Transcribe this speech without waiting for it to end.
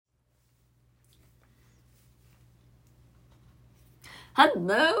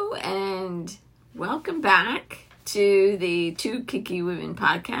Hello and welcome back to the Two Kinky Women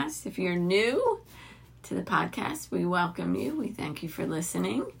podcast. If you're new to the podcast, we welcome you. We thank you for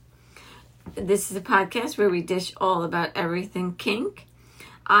listening. This is a podcast where we dish all about everything kink.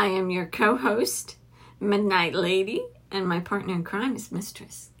 I am your co-host, Midnight Lady, and my partner in crime is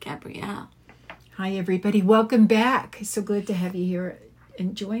Mistress Gabrielle. Hi, everybody. Welcome back. So good to have you here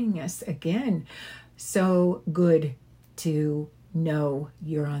and joining us again. So good to know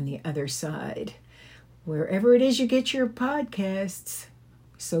you're on the other side. Wherever it is you get your podcasts,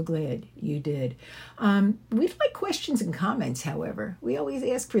 so glad you did. We'd like questions and comments, however. We always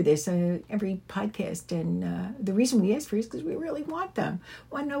ask for this every podcast, and the reason we ask for it is because we really want them.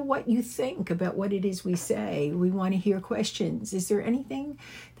 We want to know what you think about what it is we say. We want to hear questions. Is there anything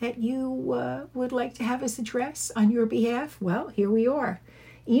that you would like to have us address on your behalf? Well, here we are.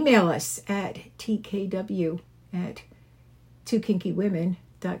 Email us at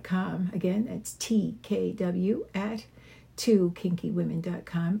tkw@twokinkywomen.com. Again, that's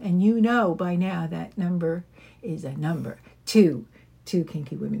tkw@twokinkywomen.com. And you know by now that number is a number,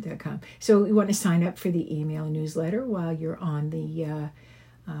 2kinkywomen.com. So you want to sign up for the email newsletter while you're on the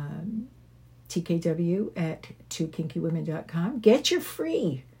tkw@twokinkywomen.com. Get your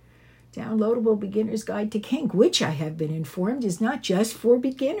free downloadable beginner's guide to kink, which I have been informed is not just for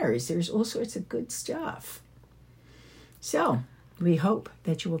beginners. There's all sorts of good stuff. So we hope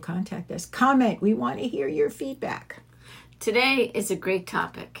that you will contact us. Comment. We want to hear your feedback. Today is a great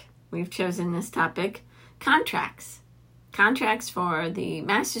topic. We've chosen this topic, contracts. Contracts for the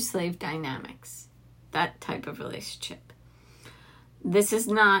master-slave dynamics, that type of relationship. This is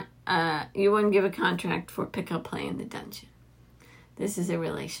not, you wouldn't give a contract for pick-up play in the dungeon. This is a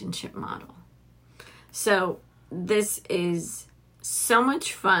relationship model. So this is so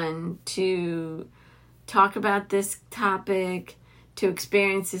much fun to talk about this topic, to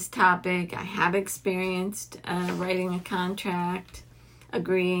experience this topic. I have experienced writing a contract,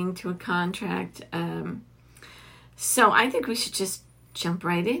 agreeing to a contract. So I think we should just jump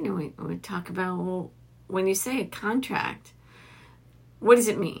right in and we talk about, well, when you say a contract, what does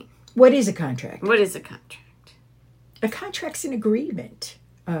it mean? What is a contract? What is a contract? A contract's an agreement.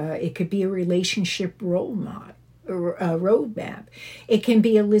 It could be a relationship roadmap. It can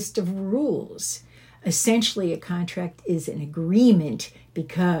be a list of rules. Essentially, a contract is an agreement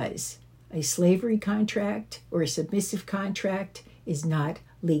because a slavery contract or a submissive contract is not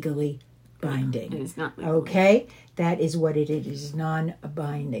legally binding. It is not legally. Okay? That is what it is. It is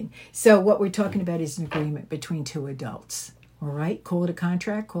non-binding. So what we're talking about is an agreement between two adults. All right? Call it a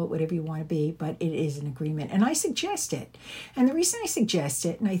contract, call it whatever you want to be, but it is an agreement. And I suggest it. And the reason I suggest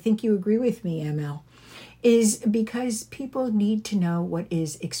it, and I think you agree with me, ML, is because people need to know what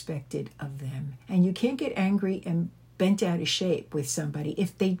is expected of them. And you can't get angry and bent out of shape with somebody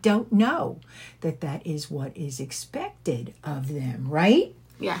if they don't know that that is what is expected of them, right?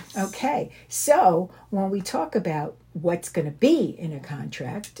 Yes. Okay. So when we talk about what's going to be in a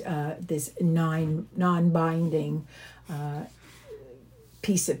contract, this non-binding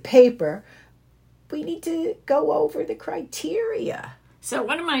piece of paper, we need to go over the criteria. So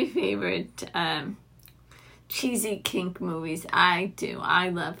one of my favorite cheesy kink movies, I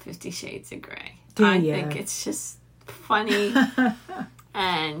love 50 Shades of Grey. I think it's just funny,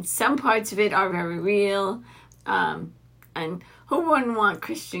 and some parts of it are very real. And who wouldn't want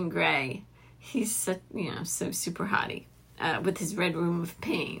Christian Grey? He's so super hottie with his Red Room of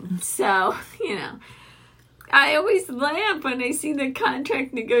Pain. So I always laugh when I see the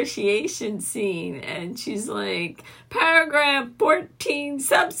contract negotiation scene, and she's like, paragraph 14,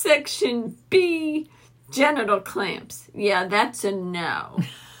 subsection B. Genital clamps. Yeah, that's a no.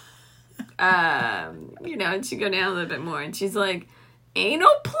 And she go down a little bit more and she's like,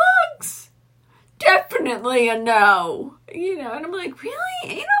 anal plugs? Definitely a no. And I'm like, really?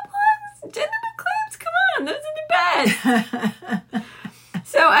 Anal plugs? Genital clamps? Come on, those are the best.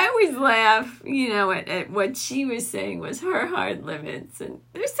 So I always laugh, at what she was saying was her hard limits. And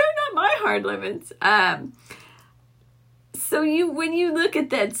they're so not my hard limits. So when you look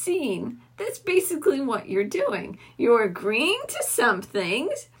at that scene, that's basically what you're doing. You're agreeing to some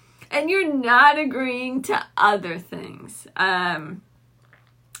things, and you're not agreeing to other things.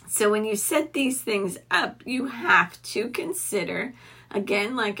 So when you set these things up, you have to consider,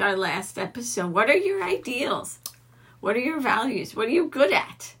 again, like our last episode, what are your ideals? What are your values? What are you good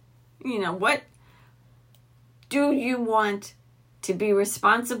at? What do you want to be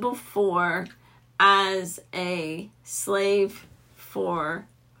responsible for as a slave for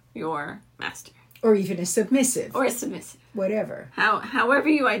your master? Or even a submissive. Or a submissive. Whatever. However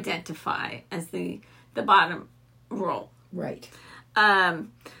you identify as the bottom role. Right.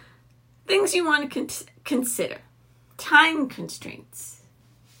 Things you want to consider. Time constraints.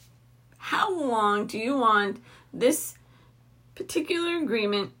 How long do you want this particular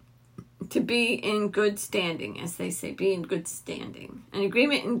agreement to be in good standing, as they say, be in good standing. An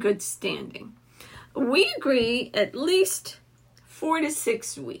agreement in good standing. We agree at least 4 to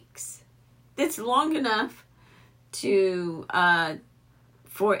 6 weeks. It's long enough to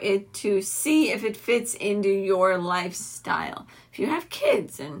for it to see if it fits into your lifestyle. If you have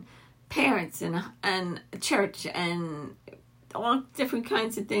kids and parents and church and all different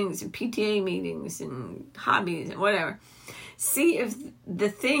kinds of things and PTA meetings and hobbies and whatever, see if the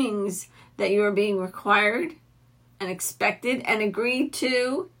things that you are being required and expected and agreed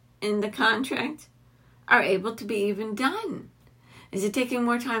to in the contract are able to be even done. Is it taking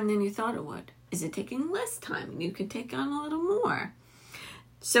more time than you thought it would? Is it taking less time and you can take on a little more?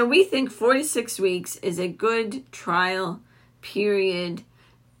 So we think 4 to 6 weeks is a good trial period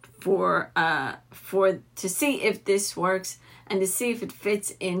for to see if this works and to see if it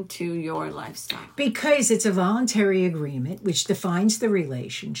fits into your lifestyle. Because it's a voluntary agreement which defines the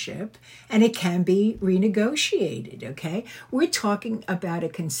relationship and it can be renegotiated, okay? We're talking about a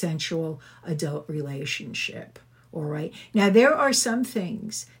consensual adult relationship, all right? Now, there are some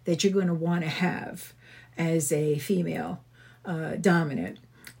things that you're going to want to have as a female dominant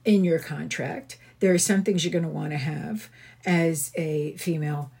in your contract. There are some things you're going to want to have as a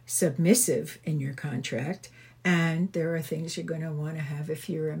female submissive in your contract. And there are things you're going to want to have if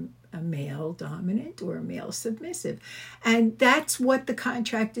you're a male dominant or a male submissive. And that's what the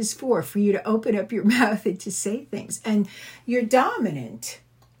contract is for you to open up your mouth and to say things. And your dominant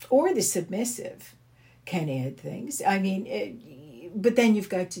or the submissive can add things. I mean, but then you've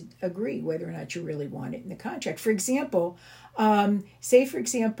got to agree whether or not you really want it in the contract. For example, you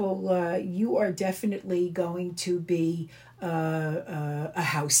are definitely going to be a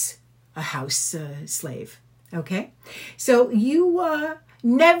house slave. Okay, so you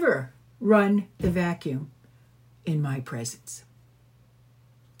never run the vacuum in my presence.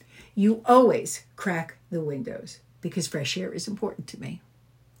 You always crack the windows because fresh air is important to me.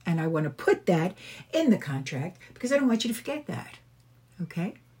 And I want to put that in the contract because I don't want you to forget that.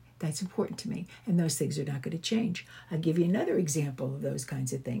 Okay, that's important to me. And those things are not going to change. I'll give you another example of those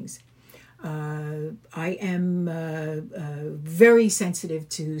kinds of things. I am very sensitive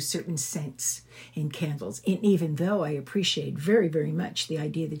to certain scents in candles. And even though I appreciate very, very much the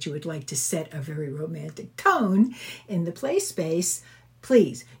idea that you would like to set a very romantic tone in the play space,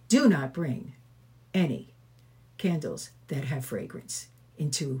 please do not bring any candles that have fragrance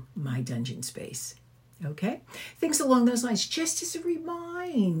into my dungeon space. Okay? Things along those lines, just as a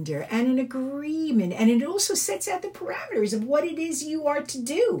reminder and an agreement. And it also sets out the parameters of what it is you are to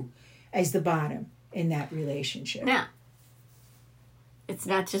do as the bottom in that relationship. Now, it's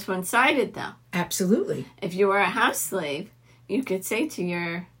not just one-sided, though. Absolutely. If you were a house slave, you could say to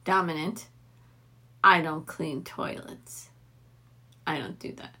your dominant, I don't clean toilets. I don't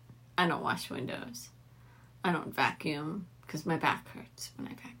do that. I don't wash windows. I don't vacuum because my back hurts when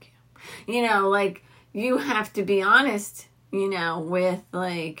I vacuum. You know, like, you have to be honest, you know, with,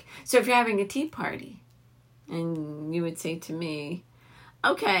 like, so if you're having a tea party and you would say to me,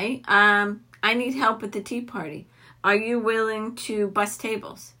 okay, I need help with the tea party. Are you willing to bus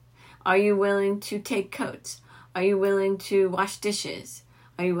tables? Are you willing to take coats? Are you willing to wash dishes?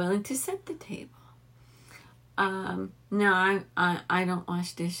 Are you willing to set the table? No, I don't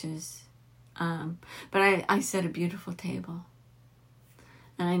wash dishes. But I set a beautiful table.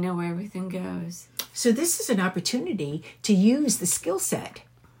 And I know where everything goes. So this is an opportunity to use the skill set,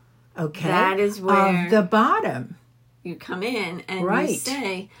 okay? That is where of the bottom. You come in and you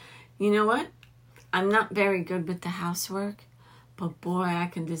say, you know what? I'm not very good with the housework, but boy, I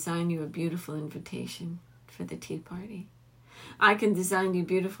can design you a beautiful invitation for the tea party. I can design you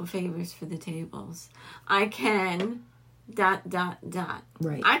beautiful favors for the tables. I can ...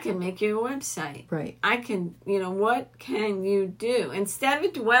 Right. I can make you a website. Right. I can, you know, what can you do? Instead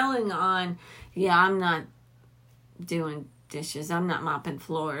of dwelling on, yeah, I'm not doing dishes. I'm not mopping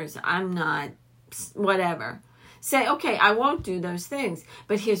floors. I'm not whatever. Say, okay, I won't do those things,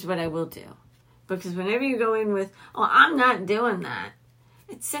 but here's what I will do. Because whenever you go in with, oh, I'm not doing that,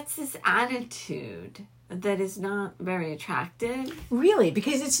 it sets this attitude that is not very attractive. Really,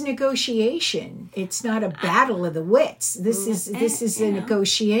 because it's negotiation. It's not a battle of the wits. This is a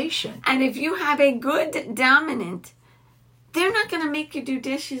negotiation. And if you have a good dominant, they're not going to make you do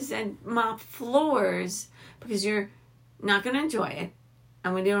dishes and mop floors because you're not going to enjoy it.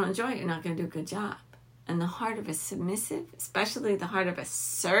 And when you don't enjoy it, you're not going to do a good job. And the heart of a submissive, especially the heart of a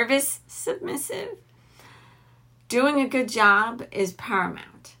service submissive, doing a good job is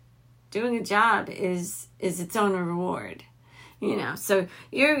paramount. Doing a job is its own reward. So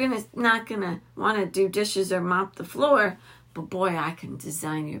you're not gonna want to do dishes or mop the floor, but boy, I can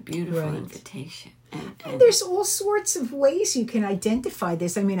design you a beautiful invitation. And there's all sorts of ways you can identify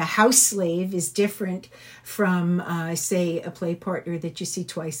this. I mean, a house slave is different from, say, a play partner that you see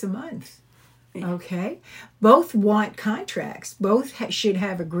twice a month. Yeah. Okay? Both want contracts. Both should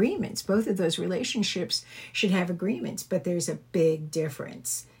have agreements. Both of those relationships should have agreements, but there's a big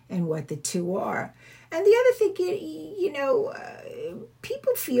difference in what the two are. And the other thing,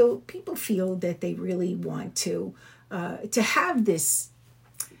 people feel that they really want to have this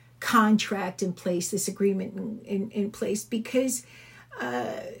contract in place, this agreement in place, because,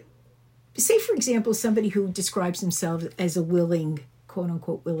 say, for example, somebody who describes themselves as a willing, quote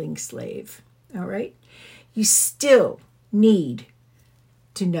unquote, willing slave, all right? You still need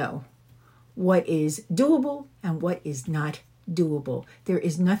to know what is doable and what is not doable. There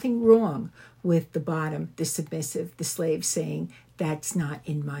is nothing wrong with the bottom, the submissive, the slave saying, that's not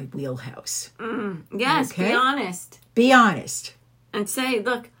in my wheelhouse. Yes, okay? Be honest. Be honest. And say,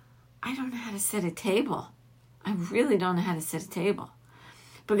 look, I don't know how to set a table. I really don't know how to set a table.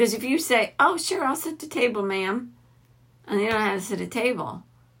 Because if you say, oh, sure, I'll set the table, ma'am, and you don't know how to set a table,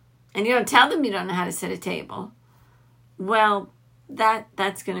 and you don't tell them you don't know how to set a table, well,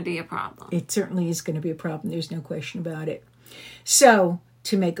 that's going to be a problem. It certainly is going to be a problem. There's no question about it. So,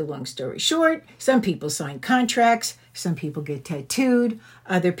 to make a long story short, some people sign contracts, some people get tattooed,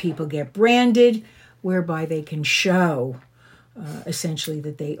 other people get branded, whereby they can show essentially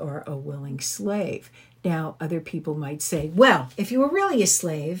that they are a willing slave. Now, other people might say, well, if you were really a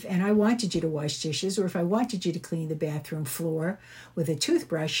slave and I wanted you to wash dishes, or if I wanted you to clean the bathroom floor with a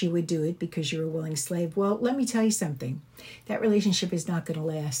toothbrush, you would do it because you're a willing slave. Well, let me tell you something. That relationship is not going to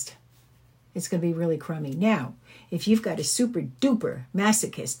last. It's going to be really crummy. Now, if you've got a super duper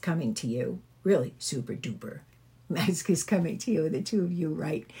masochist coming to you, really super duper masochist coming to you, the two of you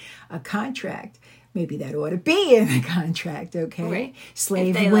write a contract, maybe that ought to be in the contract, okay? Right.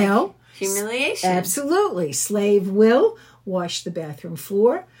 Slave will. Like humiliation. Absolutely. Slave will wash the bathroom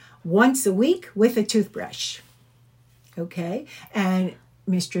floor once a week with a toothbrush, okay? And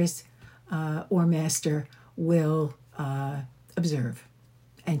mistress or master will observe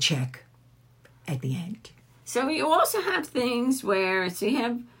and check at the end. So you also have things where, so you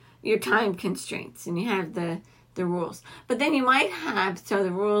have your time constraints and you have the rules. But then you might have, so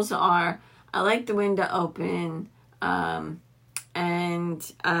the rules are, I like the window open,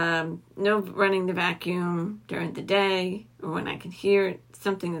 and no running the vacuum during the day or when I can hear it,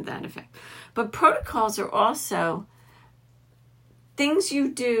 something to that effect. But protocols are also things you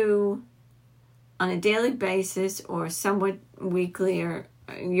do on a daily basis or somewhat weekly, or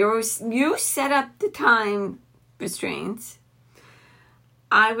you set up the time restraints.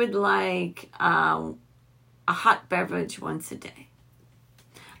 I would like a hot beverage once a day.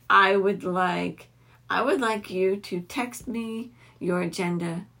 I would like you to text me your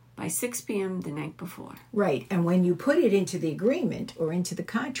agenda by 6 p.m. the night before. Right. And when you put it into the agreement or into the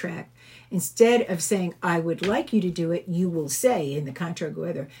contract, instead of saying, I would like you to do it, you will say in the contract,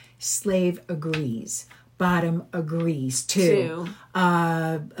 whether slave agrees, bottom agrees to,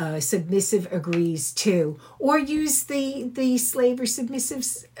 submissive agrees to, or use the slave or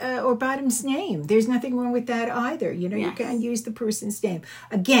submissive's or bottom's name. There's nothing wrong with that either. Yes. You can use the person's name.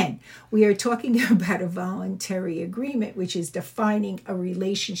 Again, we are talking about a voluntary agreement, which is defining a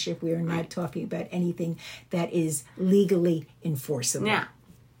relationship. We are not talking about anything that is legally enforceable. Now,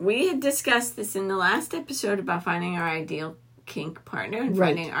 we had discussed this in the last episode about finding our ideal kink partner and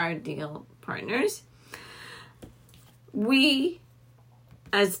finding our ideal partners. We,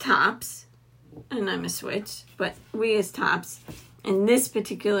 as tops, and I'm a switch, but we as tops, in this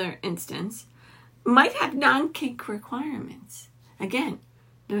particular instance, might have non-kink requirements. Again,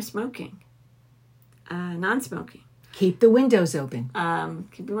 no smoking, non-smoking. Keep the windows open.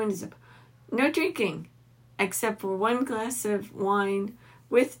 Keep the windows open. No drinking, except for 1 glass of wine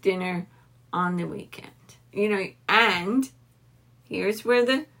with dinner on the weekend. And here's where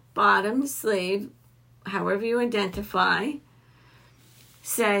the bottom slave, however you identify,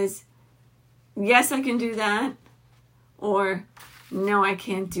 says, yes, I can do that, or no, I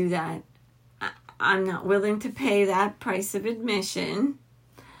can't do that. I'm not willing to pay that price of admission,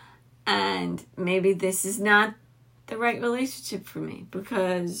 and maybe this is not the right relationship for me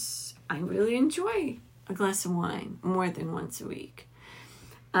because I really enjoy a glass of wine more than once a week.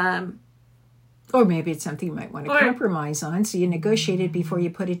 Or maybe it's something you might want to compromise on, so you negotiate it before you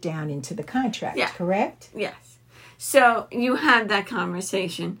put it down into the contract, correct? Yes. So you have that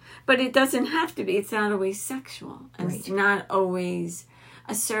conversation, but it doesn't have to be. It's not always sexual. And Right. It's not always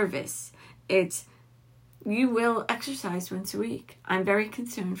a service. It's, you will exercise once a week. I'm very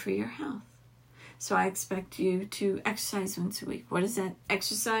concerned for your health. So I expect you to exercise once a week. What is that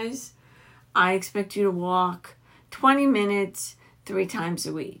exercise? I expect you to walk 20 minutes 3 times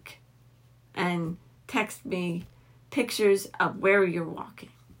a week. And text me pictures of where you're walking.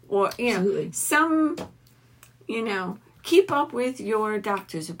 Or, Absolutely. Keep up with your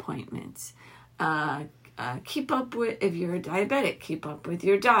doctor's appointments. Keep up with, if you're a diabetic, keep up with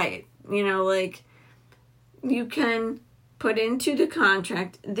your diet. You can put into the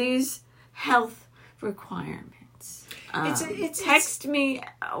contract these health requirements. Text me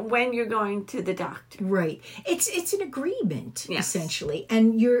when you're going to the doctor. Right. It's an agreement, Yes. essentially.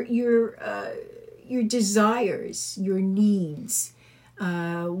 And your desires, your needs,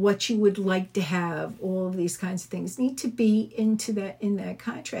 what you would like to have, all of these kinds of things need to be in that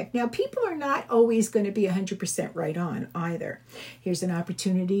contract. Now, people are not always going to be 100% right on either. Here's an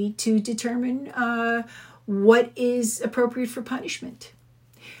opportunity to determine what is appropriate for punishment.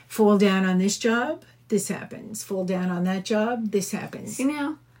 Fall down on this job, this happens. Fall down on that job, this happens.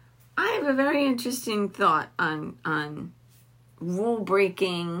 I have a very interesting thought on rule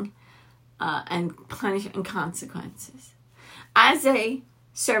breaking and punishment and consequences. As a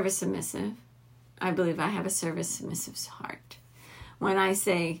service submissive, I believe I have a service submissive's heart. When I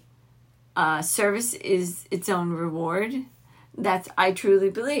say service is its own reward, I truly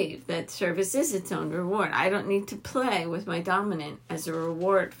believe that service is its own reward. I don't need to play with my dominant as a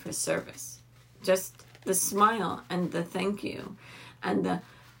reward for service. Just the smile and the thank you and that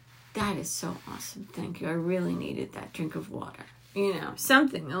is so awesome. Thank you. I really needed that drink of water.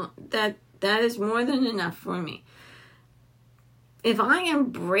 Something that is more than enough for me. If I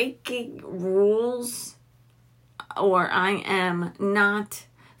am breaking rules or I am not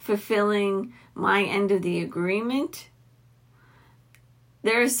fulfilling my end of the agreement,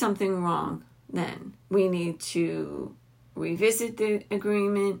 there is something wrong then. We need to revisit the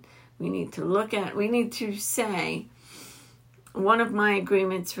agreement. We need to say, one of my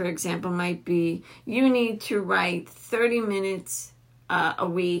agreements, for example, might be you need to write 30 minutes a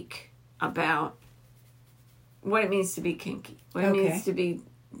week about what it means to be kinky, what it means to be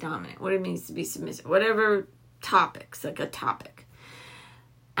dominant, what it means to be submissive, whatever topics, like a topic.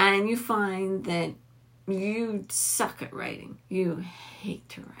 And you find that you suck at writing. You hate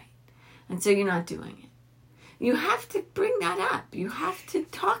to write. And so you're not doing it. You have to bring that up. You have to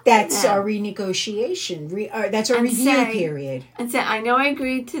talk to them. That's our renegotiation. That's our review period. And say, I know I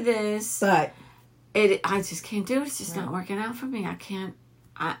agreed to this, but I just can't do it. It's just not working out for me. I can't.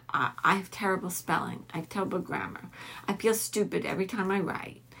 I have terrible spelling. I have terrible grammar. I feel stupid every time I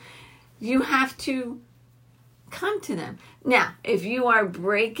write. You have to come to them. Now, if you are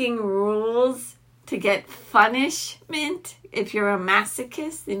breaking rules to get punishment, if you're a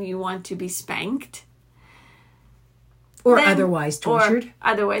masochist and you want to be spanked, or otherwise tortured,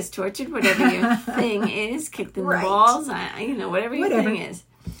 whatever your thing is, kicked in the balls, whatever your thing is,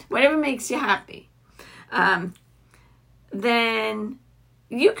 whatever makes you happy, then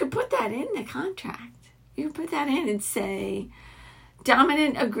you could put that in the contract. You can put that in and say,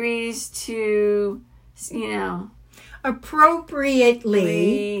 dominant agrees to,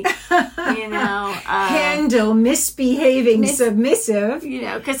 appropriately handle misbehaving submissive.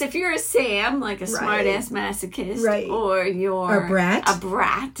 Because if you're a Sam, like a smart-ass masochist, or you're a brat,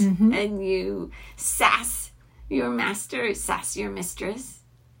 mm-hmm. and you sass your master, sass your mistress,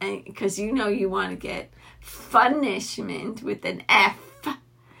 because you want to get punishment with an F.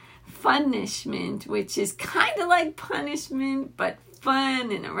 Punishment, which is kind of like punishment, but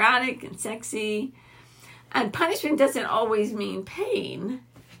fun and erotic and sexy. And punishment doesn't always mean pain.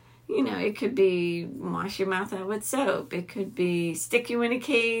 It could be wash your mouth out with soap. It could be stick you in a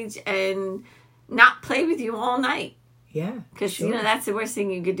cage and not play with you all night. Yeah. Because, that's the worst thing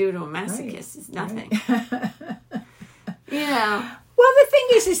you could do to a masochist is nothing. Well, the thing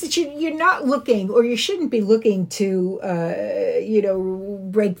is that you're not looking, or you shouldn't be looking to,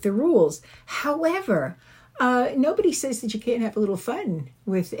 break the rules. However, nobody says that you can't have a little fun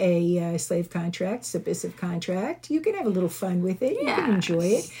with a slave contract, submissive contract. You can have a little fun with it. You can enjoy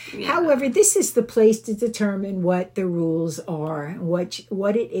it. Yeah. However, this is the place to determine what the rules are,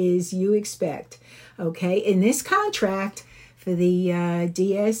 what it is you expect. Okay, in this contract, for the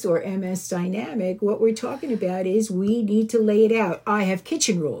DS or MS dynamic, what we're talking about is we need to lay it out. I have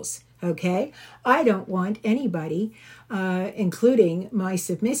kitchen rules, okay? I don't want anybody, including my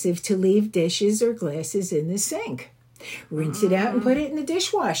submissive, to leave dishes or glasses in the sink. Rinse it out and put it in the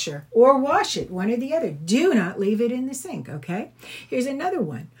dishwasher or wash it, one or the other. Do not leave it in the sink, okay? Here's another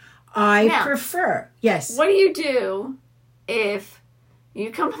one. I prefer, yes. What do you do if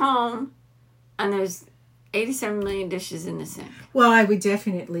you come home and there's 87 million dishes in the sink? Well, I would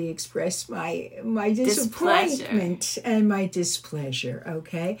definitely express my disappointment and my displeasure,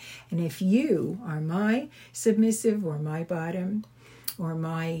 okay? And if you are my submissive or my bottom or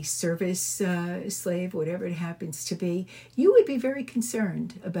my service slave, whatever it happens to be, you would be very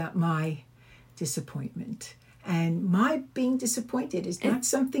concerned about my disappointment. And my being disappointed is not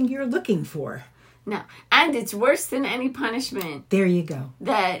something you're looking for. No. And it's worse than any punishment. There you go.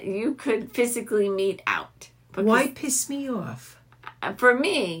 That you could physically mete out. Why piss me off? For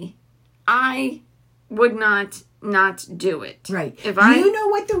me, I would not do it. Right. If you know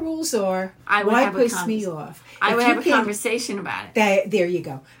what the rules are, why piss me off? I would have a conversation about it. There you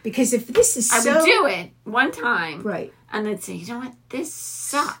go. Because if this is I would do it one time. Right. And then say, you know what? This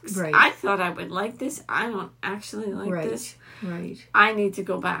sucks. Right. I thought I would like this. I don't actually like this. Right. I need to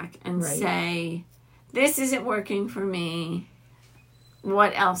go back and say, this isn't working for me.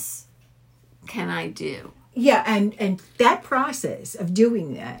 What else can I do? Yeah, and that process of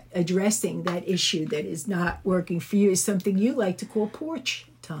doing that, addressing that issue that is not working for you, is something you like to call porch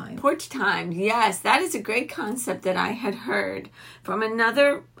time. Porch time, yes. That is a great concept that I had heard from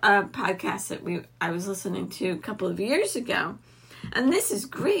another podcast that I was listening to a couple of years ago. And this is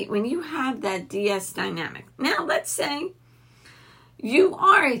great when you have that DS dynamic. Now, let's say you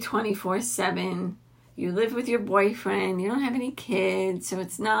are a 24/7, you live with your boyfriend, you don't have any kids, so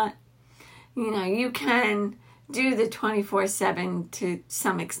it's not, you can do the 24/7 to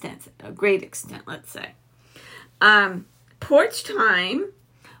some extent, a great extent, let's say. Porch time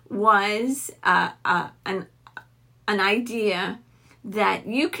was an idea that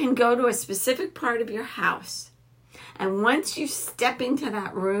you can go to a specific part of your house, and once you step into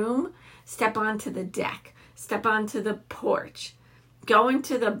that room, step onto the deck, step onto the porch, go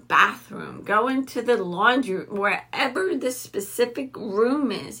into the bathroom, go into the laundry, wherever the specific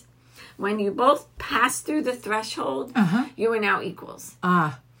room is. When you both pass through the threshold, you are now equals.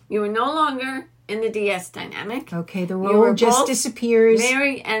 You are no longer in the DS dynamic. Okay, the role just disappears.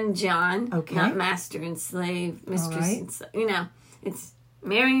 Mary and John, okay. Not master and slave, mistress and slave. It's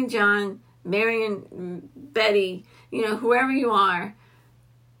Mary and John, Mary and Betty, whoever you are.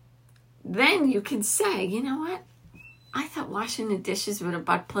 Then you can say, you know what? I thought washing the dishes with a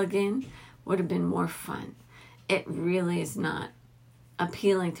butt plug in would have been more fun. It really is not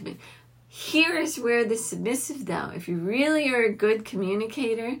appealing to me. Here is where the submissive, though, if you really are a good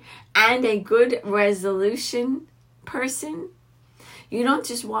communicator and a good resolution person, you don't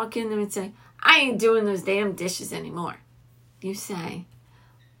just walk in there and say, I ain't doing those damn dishes anymore. You say,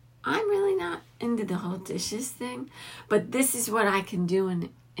 I'm really not into the whole dishes thing, but this is what I can do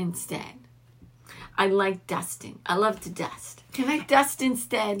instead. I like dusting. I love to dust. Can I dust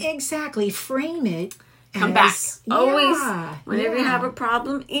instead? Exactly. Frame it. Come back. Always, whenever you have a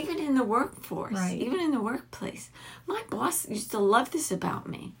problem, even in the workforce, even in the workplace. My boss used to love this about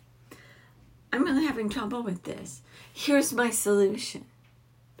me. I'm really having trouble with this. Here's my solution.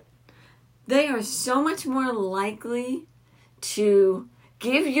 They are so much more likely to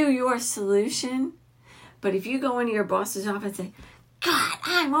give you your solution, but if you go into your boss's office and say, God,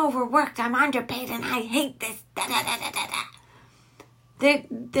 I'm overworked, I'm underpaid, and I hate this, they're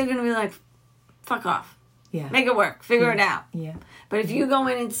going to be like, fuck off. Yeah. Make it work. Figure it out. Yeah. But if you go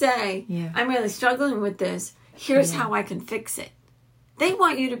in and say, I'm really struggling with this, here's how I can fix it. They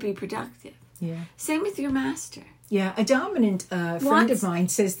want you to be productive. Yeah. Same with your master. Yeah. A dominant friend of mine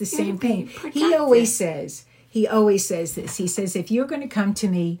says the same thing. He always says this. He says, if you're going to come to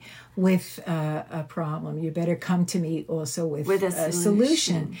me with a problem, you better come to me also with a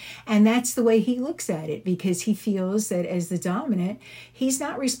solution. And that's the way he looks at it, because he feels that as the dominant, he's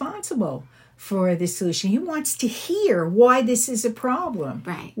not responsible for the solution. He wants to hear why this is a problem.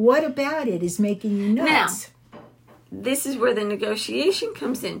 Right. What about it is making you nuts? Now, this is where the negotiation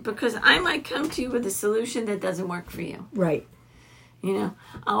comes in, because I might come to you with a solution that doesn't work for you. Right.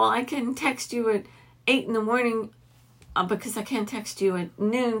 I can text you at 8 a.m. Because I can't text you at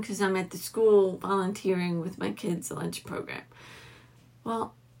noon because I'm at the school volunteering with my kids' lunch program.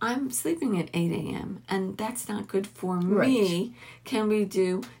 Well, I'm sleeping at 8 a.m. and that's not good for me. Can we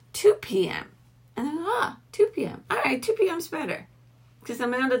do 2 p.m.? And then, 2 p.m. All right, 2 p.m. is better because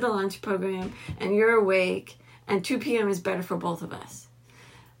I'm out of the lunch program and you're awake, and 2 p.m. is better for both of us.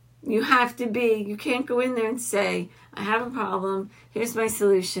 You can't go in there and say, I have a problem, here's my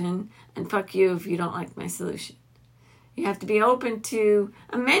solution, and fuck you if you don't like my solution. You have to be open to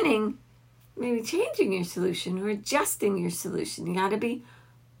amending maybe changing your solution or adjusting your solution. You got to be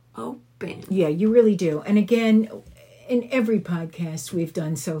open. Yeah, you really do. And again, in every podcast we've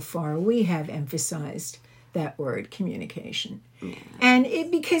done so far, we have emphasized that word, communication. Yeah. And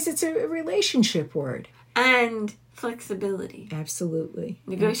because it's a relationship word. And flexibility. Absolutely.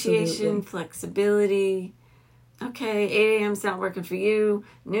 Negotiation, Absolutely. flexibility. Okay, 8 a.m.'s not working for you.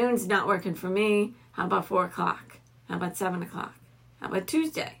 Noon's not working for me. How about 4 o'clock? How about 7 o'clock? How about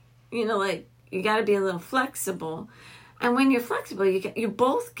Tuesday? You got to be a little flexible. And when you're flexible, you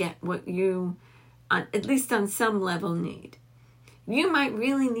both get what you, at least on some level, need. You might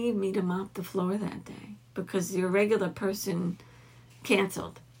really need me to mop the floor that day because your regular person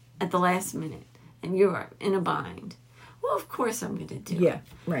canceled at the last minute and you're in a bind. Well, of course I'm going to do it. Yeah,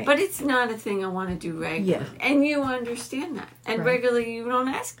 right. But it's not a thing I want to do regularly. Yeah. And you understand that. And Right. regularly you don't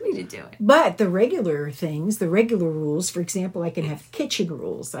ask me to do it. But the regular things, the regular rules, for example, I can have kitchen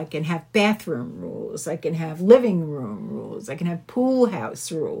rules, I can have bathroom rules, I can have living room rules, I can have pool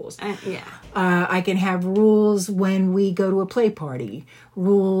house rules. Yeah. I can have rules when we go to a play party,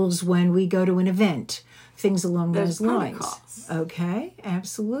 rules when we go to an event, things along There's those lines. protocols. Okay,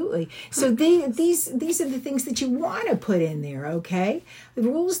 absolutely. So these are the things that you want to put in there, okay? The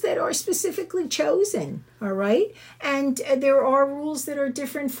rules that are specifically chosen, all right? And there are rules that are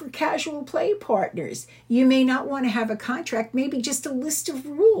different for casual play partners. You may not want to have a contract, maybe just a list of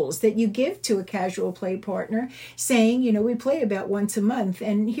rules that you give to a casual play partner saying, we play about once a month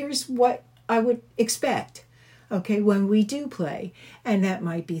and here's what I would expect. Okay, when we do play. And that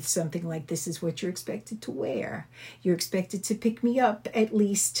might be something like, this is what you're expected to wear. You're expected to pick me up at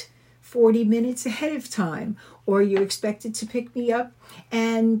least 40 minutes ahead of time. Or you're expected to pick me up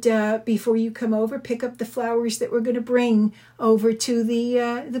and before you come over, pick up the flowers that we're going to bring over to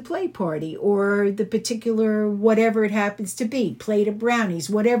the play party. Or the particular whatever it happens to be. Plate of brownies,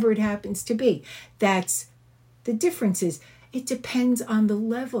 whatever it happens to be. That's the difference is, it depends on the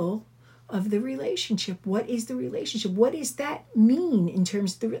level of the relationship. What is the relationship? What does that mean in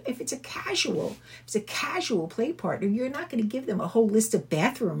terms of if it's a casual play partner, you're not going to give them a whole list of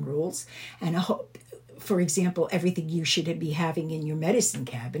bathroom rules and for example, everything you should be having in your medicine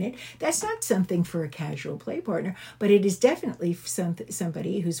cabinet. That's not something for a casual play partner, but it is definitely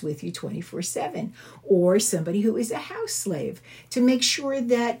somebody who's with you 24/7 or somebody who is a house slave to make sure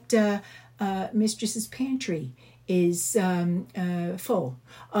that mistress's pantry is full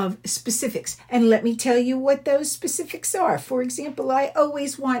of specifics. And let me tell you what those specifics are. For example, I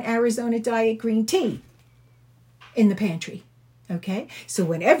always want Arizona Diet Green Tea in the pantry. Okay? So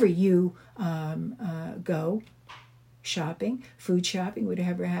whenever you go shopping, food shopping,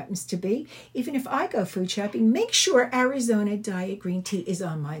 whatever it happens to be, even if I go food shopping, make sure Arizona Diet Green Tea is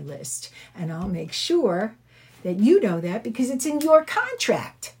on my list. And I'll make sure that you know that because it's in your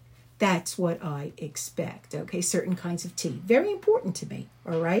contract. That's what I expect, okay? Certain kinds of tea. Very important to me,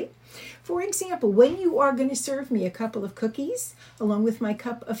 all right? For example, when you are going to serve me a couple of cookies along with my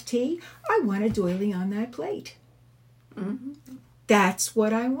cup of tea, I want a doily on that plate. Mm-hmm. That's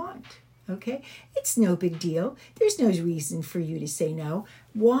what I want, okay? It's no big deal. There's no reason for you to say no.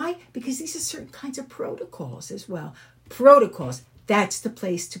 Why? Because these are certain kinds of protocols as well. Protocols. That's the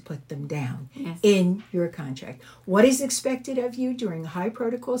place to put them down in your contract. What is expected of you during a high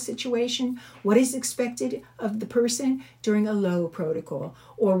protocol situation? What is expected of the person during a low protocol?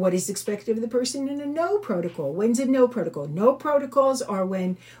 Or what is expected of the person in a no protocol? When's a no protocol? No protocols are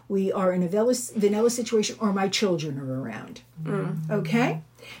when we are in a vanilla situation or my children are around. Mm-hmm. Okay?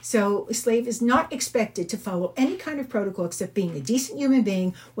 So a slave is not expected to follow any kind of protocol except being a decent human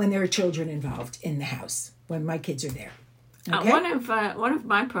being when there are children involved in the house, when my kids are there. Okay. One of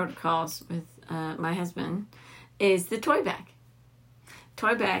my protocols with my husband is the toy bag.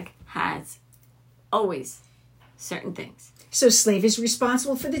 Toy bag has always certain things. So slave is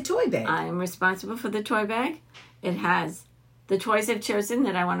responsible for the toy bag. I'm responsible for the toy bag. It has the toys I've chosen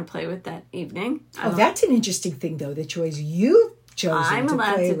that I want to play with that evening. That's an interesting thing, though. The toys you've chosen I'm to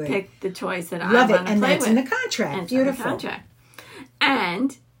allowed play to with. pick the toys that Love I want to and play that's with. in the contract. And Beautiful. It's in the contract.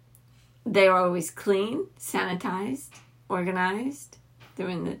 And they are always clean, sanitized, organized. They're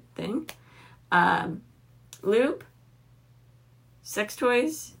in the thing. Lube, sex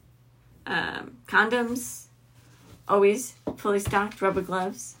toys, condoms, always fully stocked, rubber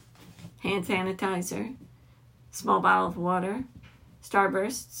gloves, hand sanitizer, small bottle of water,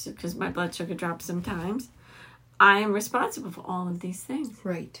 Starbursts, because my blood sugar drops sometimes. I am responsible for all of these things.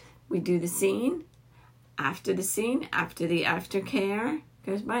 Right. We do the scene, after the aftercare,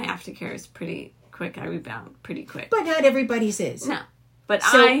 because my aftercare is pretty quick. I rebound pretty quick. But not everybody's is. No. But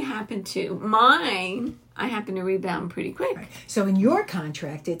So- I happen to. Mine I happen to rebound pretty quick. Right. So in your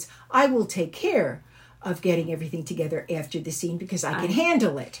contract, it's, I will take care of getting everything together after the scene because I can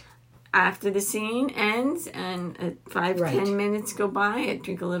handle it. After the scene ends and 5-10 minutes go by, I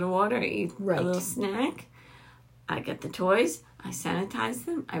drink a little water, eat a little snack. I get the toys, I sanitize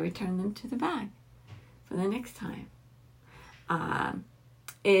them, I return them to the bag for the next time.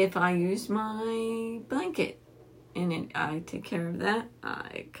 If I use my blanket in it, I take care of that.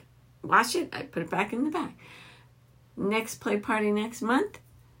 I wash it, I put it back in the bag. Next play party next month,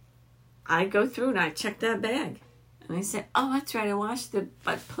 I go through and I check that bag. And I say, oh, that's right, I washed the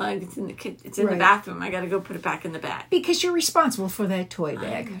butt plug. It's in the it's in the bathroom. I got to go put it back in the bag. Because you're responsible for that toy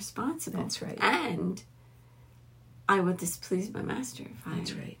bag. I'm responsible. That's right. And I would displease my master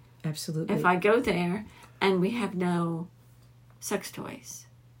That's right. Absolutely. If I go there and we have no sex toys,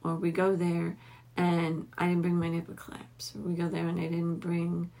 or we go there and I didn't bring my nipple clamps, or we go there and I didn't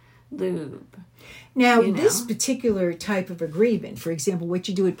bring lube. Now, this particular type of agreement, for example, what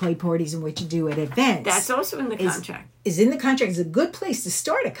you do at play parties and what you do at events. That's also in the contract. Is in the contract. It's a good place to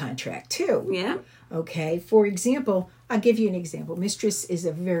start a contract, too. Yeah. Okay. For example, I'll give you an example. Mistress is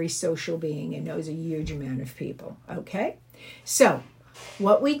a very social being and knows a huge amount of people. Okay. So,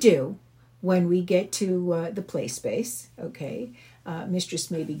 what we do when we get to the play space, okay,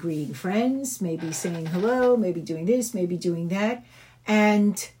 Mistress may be greeting friends, maybe saying hello, maybe doing this, maybe doing that.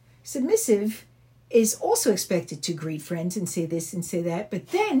 And submissive is also expected to greet friends and say this and say that. But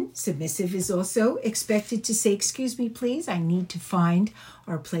then submissive is also expected to say, excuse me, please, I need to find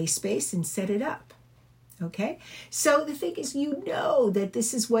our play space and set it up. Okay? So the thing is, you know that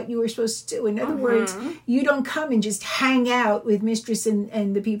this is what you were supposed to do. In other words, you don't come and just hang out with Mistress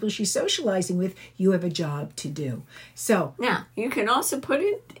and the people she's socializing with. You have a job to do. So now, you can also put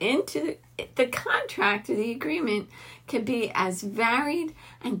it into the contract or the agreement can be as varied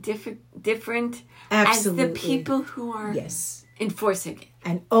and different absolutely. as the people who are enforcing it.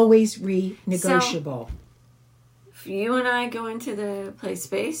 And always renegotiable. So, if you and I go into the play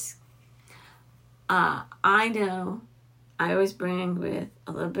space, I know I always bring with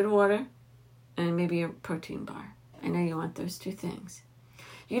a little bit of water and maybe a protein bar. I know you want those two things.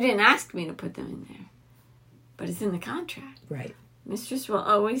 You didn't ask me to put them in there, but it's in the contract. Right. Mistress will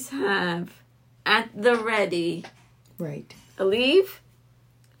always have at the ready a leave,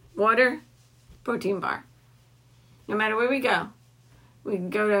 water, protein bar. No matter where we go. We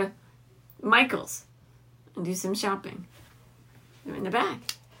can go to Michael's and do some shopping. They're in the bag.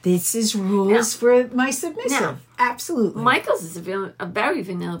 This is rules for my submissive. Now, absolutely. Michael's is a very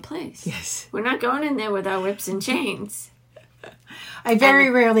vanilla place. Yes. We're not going in there with our whips and chains. I very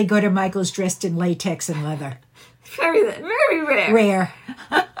rarely go to Michael's dressed in latex and leather. Very, very rare. Rare.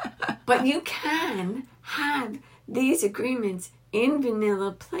 But you can have these agreements in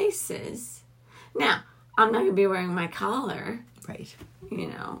vanilla places. Now, I'm not going to be wearing my collar. Right.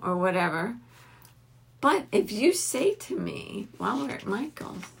 Or whatever. But if you say to me while we're at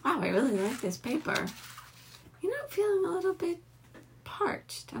Michael's, wow, I really like this paper. I'm feeling a little bit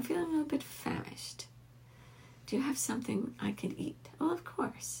parched. I'm feeling a little bit famished. Do you have something I could eat? Well, of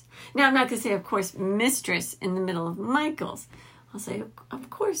course. Now, I'm not going to say, of course, Mistress in the middle of Michael's. I'll say, of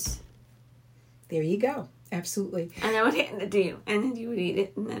course. There you go. Absolutely. And I would hand it to you. And then you would eat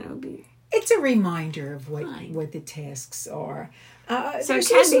it, and then it would be... It's a reminder of what the tasks are. So it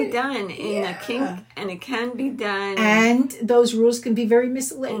can be done in a kink, and it can be done... And those rules can be very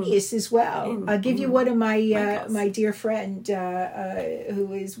miscellaneous as well. I'll give you one of my dear friend,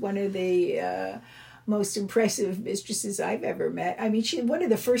 who is one of the most impressive mistresses I've ever met. I mean, one of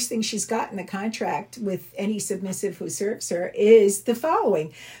the first things she's got in the contract with any submissive who serves her is the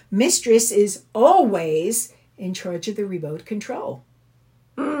following. Mistress is always in charge of the remote control.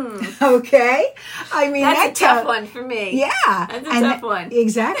 Okay? I mean, that's a tough one for me. Yeah. That's a tough one.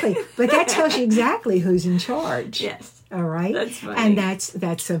 Exactly. But that tells you exactly who's in charge. Yes. All right? That's funny. And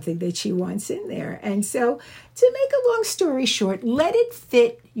that's something that she wants in there. And so, to make a long story short, let it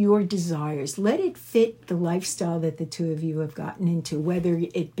fit your desires. Let it fit the lifestyle that the two of you have gotten into, whether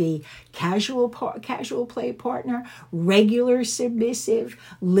it be casual play partner, regular submissive,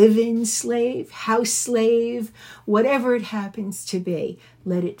 live-in slave, house slave, whatever it happens to be.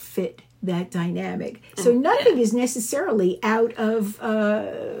 Let it fit that dynamic. So nothing is necessarily out of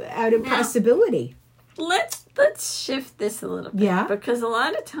possibility. Let's shift this a little bit. Yeah. Because a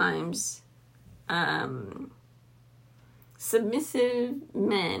lot of times, submissive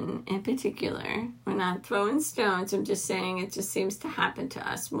men in particular, we're not throwing stones, I'm just saying it just seems to happen to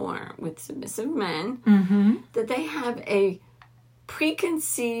us more with submissive men, that they have a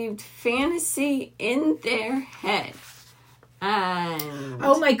preconceived fantasy in their head. And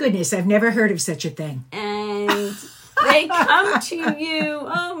oh my goodness, I've never heard of such a thing. And come to you,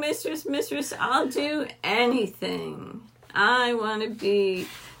 oh, mistress, I'll do anything. I want to be,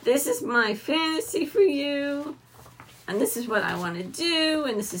 this is my fantasy for you, and this is what I want to do,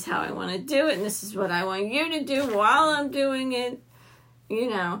 and this is how I want to do it, and this is what I want you to do while I'm doing it,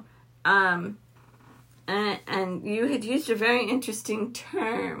 And you had used a very interesting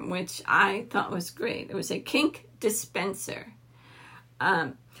term, which I thought was great. It was a kink dispenser.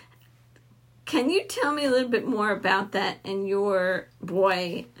 Can you tell me a little bit more about that and your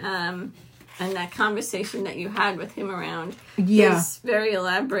boy and that conversation that you had with him around his very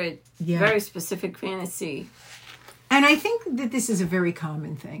elaborate, very specific fantasy? And I think that this is a very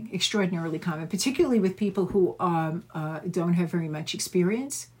common thing, extraordinarily common, particularly with people who don't have very much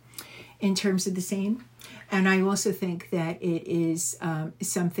experience in terms of the same. And I also think that it is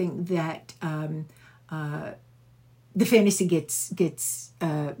something that the fantasy gets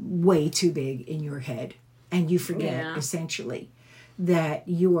way too big in your head, and you forget essentially that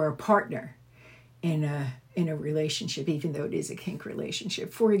you are a partner in a relationship, even though it is a kink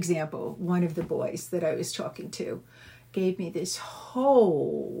relationship. For example, one of the boys that I was talking to gave me this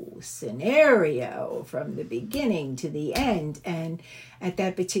whole scenario from the beginning to the end. And at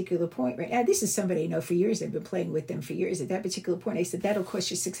that particular point, right now, this is somebody I know for years. I've been playing with them for years. At that particular point, I said, that'll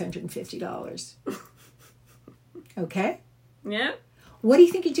cost you $650. Okay? Yeah. What do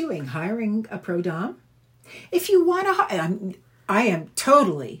you think you're doing? Hiring a pro dom? If you want to hire, I am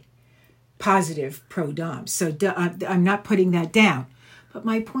totally positive pro dom. So I'm not putting that down. But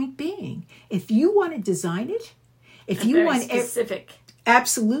my point being, if you want to design it, if you want specific,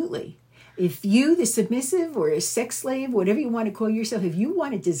 absolutely. If you, the submissive or a sex slave, whatever you want to call yourself, if you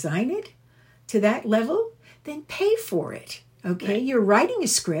want to design it to that level, then pay for it. Okay, right. You're writing a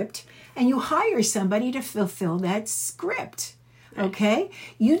script, and you hire somebody to fulfill that script. Okay,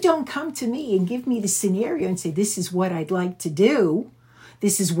 you don't come to me and give me the scenario and say, "This is what I'd like to do.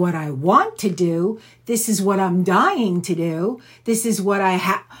 This is what I want to do. This is what I'm dying to do. This is what I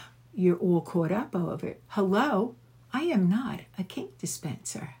have." You're all caught up over it. Hello. I am not a kink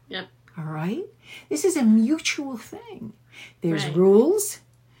dispenser. Yep. All right? This is a mutual thing. There's rules.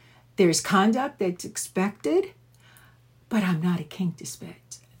 There's conduct that's expected. But I'm not a kink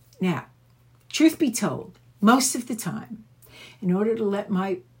dispenser. Now, truth be told, most of the time, in order to let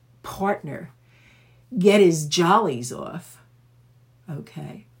my partner get his jollies off,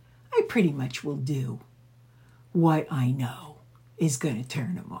 okay, I pretty much will do what I know is going to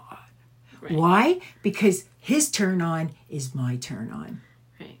turn him on. Right. Why? Because his turn on is my turn on.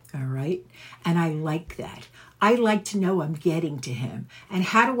 Right. All right? And I like that. I like to know I'm getting to him. And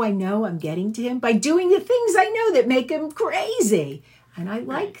how do I know I'm getting to him? By doing the things I know that make him crazy. And I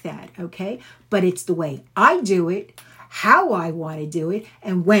like that, okay? But it's the way I do it, how I want to do it,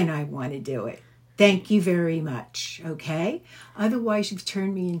 and when I want to do it. Thank you very much, okay? Otherwise, you've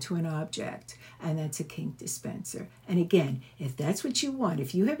turned me into an object. And that's a kink dispenser. And again, if that's what you want,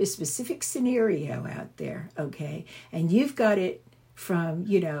 if you have a specific scenario out there, okay, and you've got it from,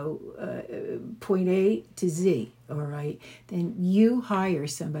 point A to Z, all right, then you hire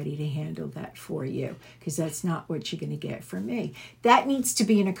somebody to handle that for you, because that's not what you're going to get from me. That needs to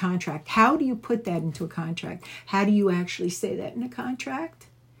be in a contract. How do you put that into a contract? How do you actually say that in a contract?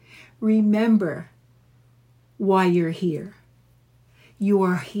 Remember why you're here. You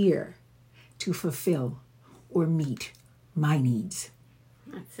are here to fulfill or meet my needs.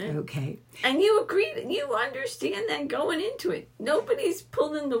 That's it. Okay. And you agree, you understand that going into it. Nobody's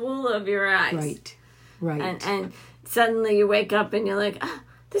pulling the wool over your eyes. Right. And suddenly you wake up and you're like,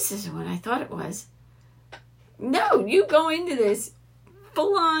 this isn't what I thought it was. No, you go into this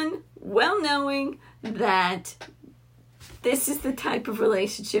full on, well knowing that this is the type of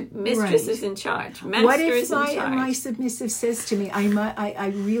relationship mistress is in charge. What if my submissive says to me, I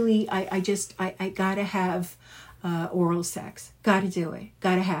gotta have oral sex. Gotta do it.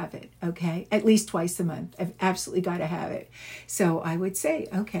 Gotta have it. Okay, at least twice a month. I've absolutely gotta have it. So I would say,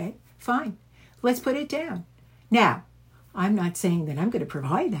 okay, fine. Let's put it down. Now, I'm not saying that I'm going to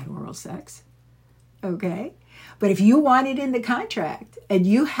provide that oral sex. Okay, but if you want it in the contract and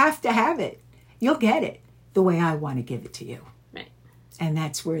you have to have it, you'll get it the way I want to give it to you. Right. And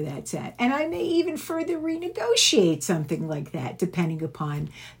that's where that's at. And I may even further renegotiate something like that, depending upon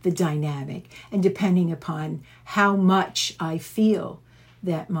the dynamic and depending upon how much I feel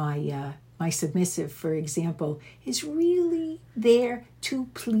that my submissive, for example, is really there to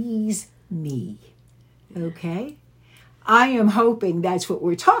please me. Okay? I am hoping that's what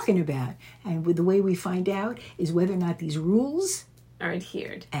we're talking about. And with the way we find out is whether or not these rules are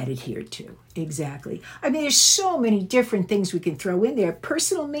adhered to. Exactly. I mean, there's so many different things we can throw in there.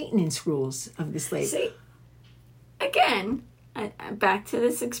 Personal maintenance rules of the slave. See, again, back to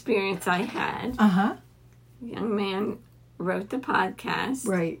this experience I had. Young man wrote the podcast.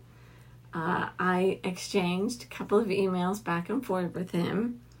 Right. I exchanged a couple of emails back and forth with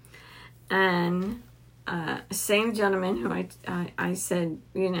him. And same gentleman who I said,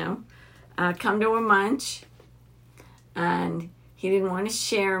 come to a munch. And he didn't want to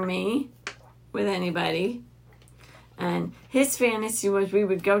share me with anybody. And his fantasy was we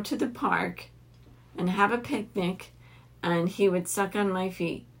would go to the park and have a picnic, and he would suck on my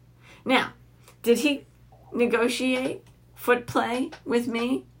feet. Now, did he negotiate foot play with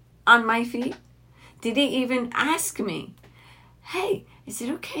me on my feet? Did he even ask me, hey, is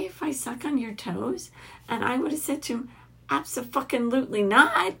it okay if I suck on your toes? And I would have said to him, abso-fucking-lutely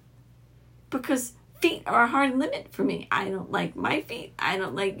not, because feet are a hard limit for me. I don't like my feet. I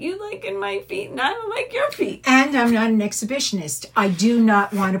don't like you liking my feet, and I don't like your feet. And I'm not an exhibitionist. I do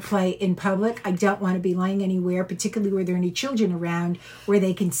not want to play in public. I don't want to be lying anywhere, particularly where there are any children around, where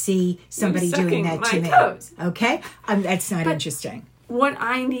they can see somebody doing that to me. Toes. Okay? That's not interesting. What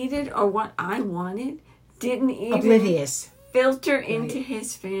I needed or what I wanted didn't even oblivious filter into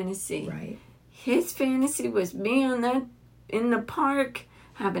his fantasy. Right. His fantasy was me in the park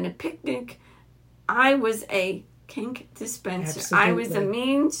having a picnic. I was a kink dispenser. Absolutely. I was a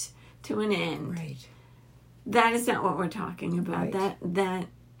means to an end. Right. That is not what we're talking about. Right. That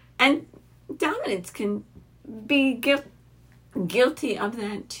and dominants can be guilty of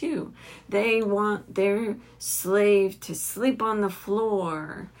that too. They want their slave to sleep on the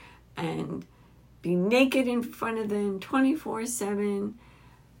floor and be naked in front of them 24/7,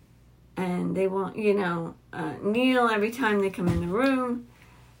 and they want kneel every time they come in the room.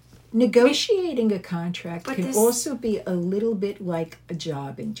 Negotiating a contract can also be a little bit like a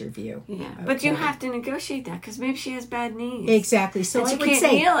job interview. Yeah, okay. But you have to negotiate that because maybe she has bad knees. Exactly. So I would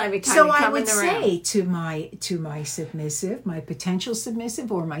say, kneel every time you come in the room. to my submissive, my potential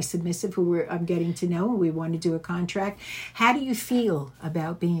submissive, or my submissive who I'm getting to know, and we want to do a contract. How do you feel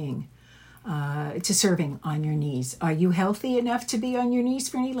about being to serving on your knees? Are you healthy enough to be on your knees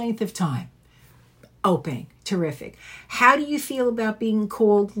for any length of time? Opening. Terrific. How do you feel about being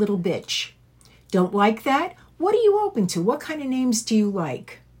called little bitch? Don't like that? What are you open to? What kind of names do you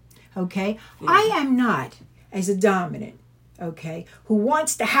like? Okay? Yeah. I am not, as a dominant, okay, who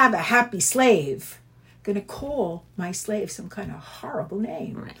wants to have a happy slave, going to call my slave some kind of horrible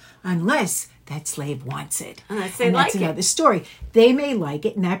name. Right. Unless that slave wants it. Unless they like it. That's another story. They may like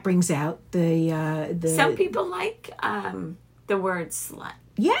it, and that brings out the Some people like the word slut.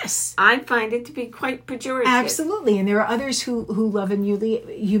 Yes. I find it to be quite pejorative. Absolutely. And there are others who love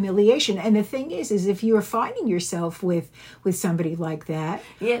humiliation. And the thing is if you are finding yourself with somebody like that,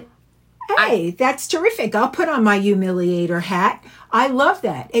 that's terrific. I'll put on my humiliator hat. I love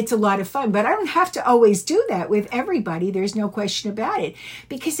that. It's a lot of fun. But I don't have to always do that with everybody. There's no question about it.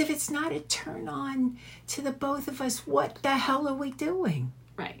 Because if it's not a turn on to the both of us, what the hell are we doing?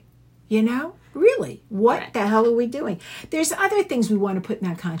 Right. Really, what right. the hell are we doing? There's other things we want to put in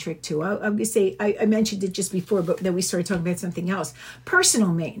that contract too. I'm going to say, I mentioned it just before, but then we started talking about something else.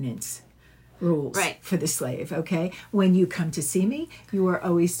 Personal maintenance rules for the slave, okay? When you come to see me, you are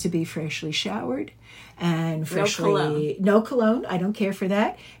always to be freshly showered and freshly... No cologne. I don't care for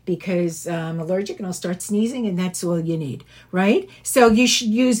that because I'm allergic and I'll start sneezing and that's all you need, right? So you should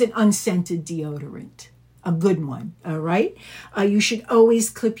use an unscented deodorant. A good one, all right? You should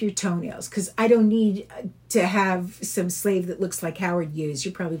always clip your toenails because I don't need to have some slave that looks like Howard Hughes.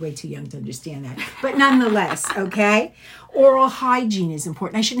 You're probably way too young to understand that. But nonetheless, okay? Oral hygiene is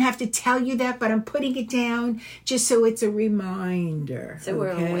important. I shouldn't have to tell you that, but I'm putting it down just so it's a reminder. So we're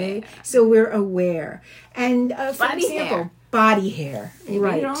aware. So we're aware. And for body example, hair. Body hair. Maybe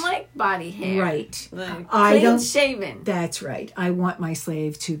right. You don't like body hair. Right. Clean shaven. That's right. I want my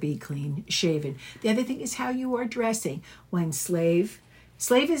slave to be clean shaven. The other thing is how you are dressing. When slave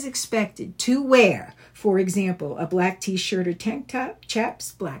is expected to wear, for example, a black t-shirt or tank top,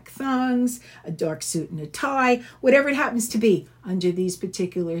 chaps, black thongs, a dark suit and a tie, whatever it happens to be under these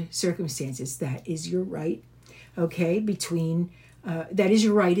particular circumstances. That is your right. Okay, that is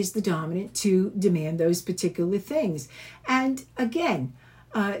your right as the dominant to demand those particular things. And again,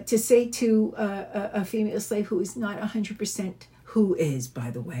 to say to a female slave who is not 100%, who is,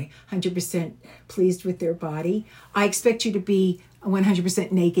 by the way, 100% pleased with their body, I expect you to be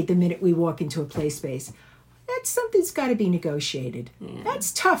 100% naked the minute we walk into a play space. That's something that's got to be negotiated. Yeah.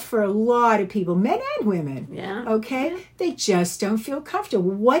 That's tough for a lot of people, men and women. Yeah. Okay? Yeah. They just don't feel comfortable.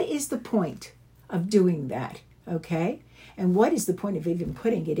 What is the point of doing that? Okay? And what is the point of even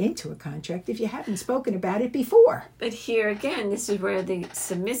putting it into a contract if you haven't spoken about it before? But here again, this is where the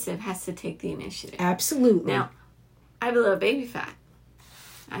submissive has to take the initiative. Absolutely. Now, I have a little baby fat.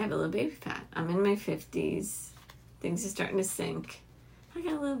 I'm in my 50s. Things are starting to sink. I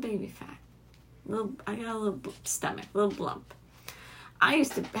got a little baby fat. I got a little stomach, a little lump. I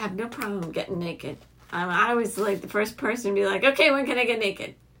used to have no problem getting naked. I was like the first person to be like, okay, when can I get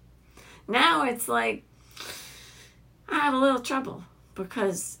naked? Now it's like, I have a little trouble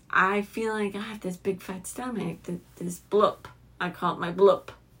because I feel like I have this big fat stomach, this bloop. I call it my bloop.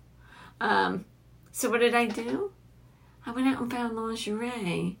 So what did I do? I went out and found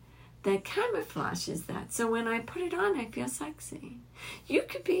lingerie that camouflages that. So when I put it on, I feel sexy. You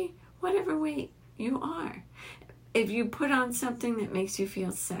could be whatever weight you are. If you put on something that makes you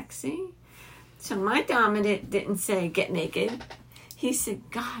feel sexy. So my dominant didn't say get naked. He said,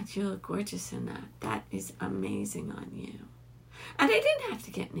 God, you look gorgeous in that. That is amazing on you. And I didn't have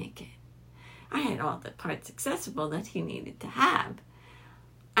to get naked. I had all the parts accessible that he needed to have.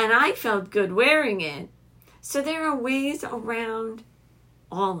 And I felt good wearing it. So there are ways around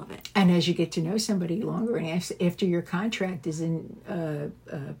all of it. And as you get to know somebody longer, and after your contract is in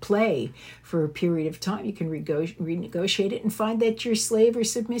play for a period of time, you can renegotiate it and find that your slave or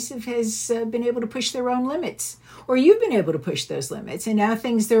submissive has been able to push their own limits, or you've been able to push those limits, and now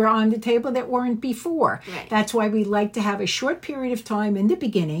things are on the table that weren't before. Right. That's why we like to have a short period of time in the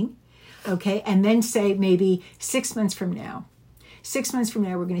beginning, okay, and then say maybe 6 months from now. 6 months from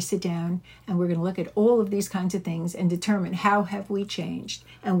now, we're going to sit down and we're going to look at all of these kinds of things and determine how have we changed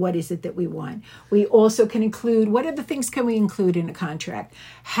and what is it that we want. We also can include, what other things can we include in a contract?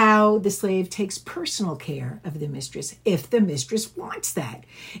 How the slave takes personal care of the mistress, if the mistress wants that.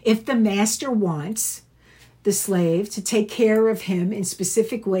 If the master wants the slave to take care of him in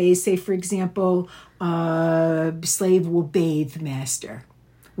specific ways, say, for example, slave will bathe master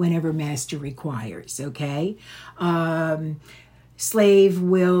whenever master requires, okay? Slave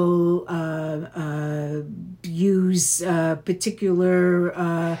will use a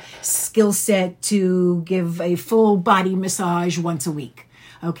particular skill set to give a full body massage once a week,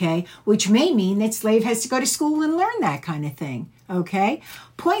 okay? Which may mean that slave has to go to school and learn that kind of thing, okay?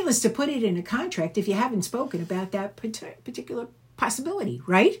 Pointless to put it in a contract if you haven't spoken about that particular possibility,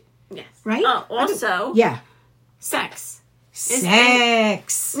 right? Yes. Right? Also, yeah. Sex.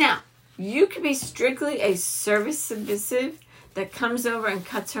 Now, you could be strictly a service submissive that comes over and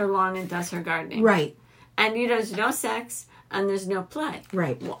cuts her lawn and does her gardening. Right. And there's no sex and there's no play.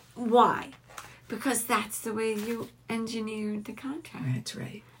 Right. Why? Because that's the way you engineered the contract. That's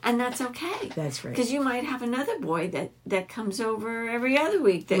right. And that's okay. That's right. Because you might have another boy that comes over every other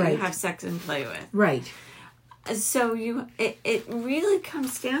week that Right. you have sex and play with. Right. So it really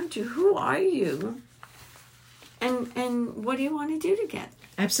comes down to who are you and what do you want to do together.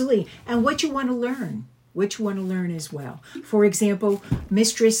 Absolutely. And what you want to learn. What you want to learn as well. For example,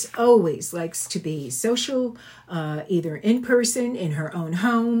 mistress always likes to be social, either in person, in her own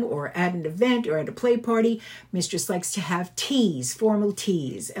home, or at an event, or at a play party. Mistress likes to have teas, formal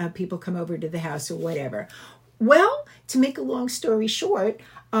teas. People come over to the house or whatever. Well, to make a long story short,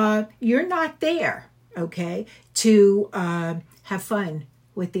 you're not there, okay, to have fun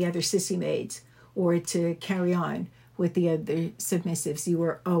with the other sissy maids or to carry on with the other submissives. You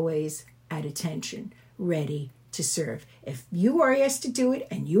are always at attention, ready to serve. If you are asked to do it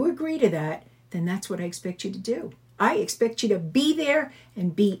and you agree to that, then that's what I expect you to do. I expect you to be there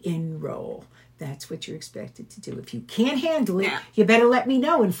and be in role. That's what you're expected to do. If you can't handle it, you better let me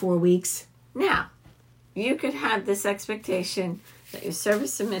know in 4 weeks. Now, you could have this expectation that your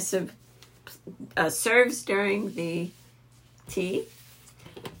service submissive serves during the tea.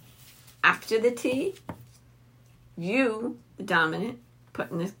 After the tea, you, the dominant, put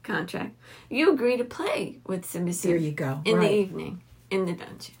in this contract, you agree to play with submissive. There you go. In right. the evening, in the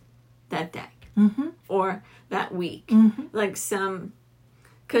dungeon, that day, or that week, like some,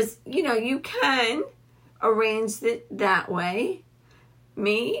 because you can arrange it that way.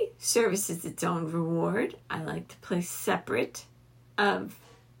 Me, service is its own reward. I like to play separate of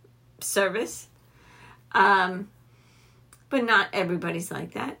service, but not everybody's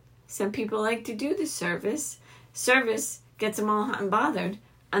like that. Some people like to do the service. Service gets them all hot and bothered,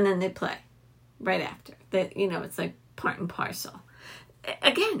 and then they play right after. That it's like part and parcel.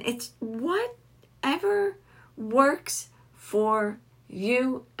 Again, it's whatever works for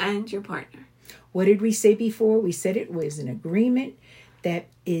you and your partner. What did we say before? We said it was an agreement that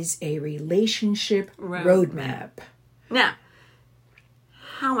is a relationship roadmap. Now,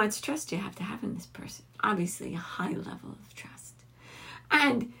 how much trust do you have to have in this person? Obviously, a high level of trust.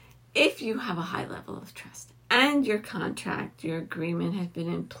 And if you have a high level of trust, and your contract, your agreement has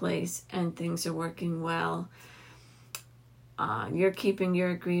been in place and things are working well, You're keeping your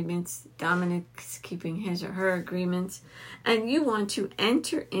agreements. Dominic's keeping his or her agreements. And you want to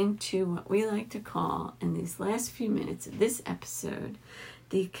enter into what we like to call, in these last few minutes of this episode,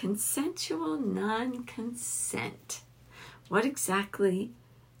 the consensual non-consent. What exactly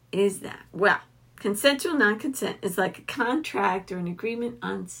is that? Well, consensual non-consent is like a contract or an agreement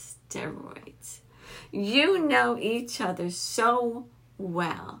on steroids. You know each other so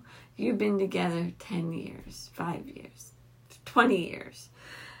well. You've been together 10 years, 5 years, 20 years.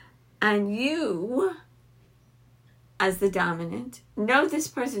 And you, as the dominant, know this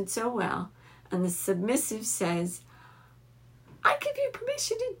person so well. And the submissive says, I give you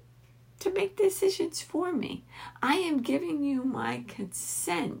permission to make decisions for me. I am giving you my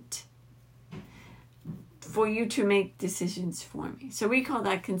consent for you to make decisions for me. So we call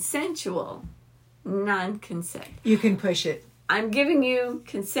that consensual non-consent. You can push it. I'm giving you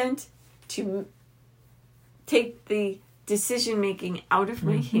consent to take the decision-making out of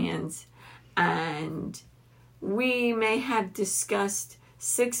my hands. And we may have discussed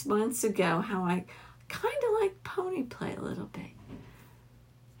 6 months ago how I kind of like pony play a little bit.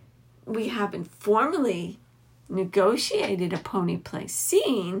 We haven't formally negotiated a pony play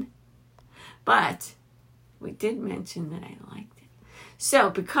scene, but we did mention that I liked it. So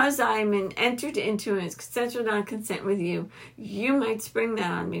because I'm entered into a consensual non-consent with you, you might spring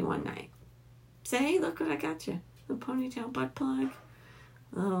that on me one night. Say, hey, look what I got you. A ponytail butt plug,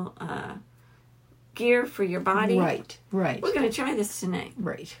 a little gear for your body. Right. We're going to try this tonight.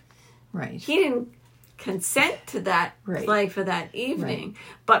 Right. He didn't consent to that play for that evening,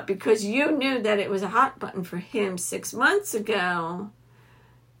 but because you knew that it was a hot button for him 6 months ago,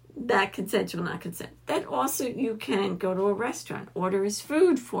 that consensual non-consent. That also, you can go to a restaurant, order his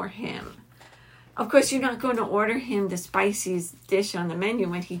food for him. Of course, you're not going to order him the spiciest dish on the menu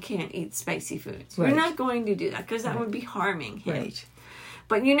when he can't eat spicy foods. You're not going to do that because that would be harming him. Right.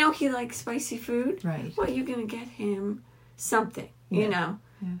 But you know he likes spicy food. Right. Well, you're going to get him something, you know.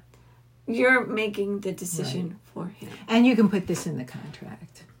 Yeah. You're making the decision for him. And you can put this in the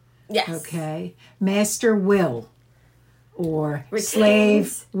contract. Yes. Okay. Master will or Retains.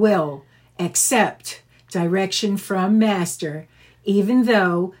 Slave will accept direction from master, even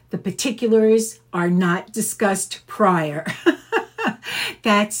though the particulars are not discussed prior.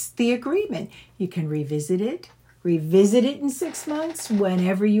 That's the agreement. You can revisit it in 6 months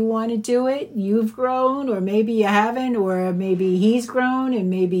whenever you want to do it. You've grown, or maybe you haven't, or maybe he's grown and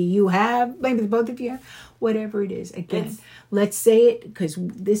maybe you have, maybe both of you have, whatever it is. Again, let's say it because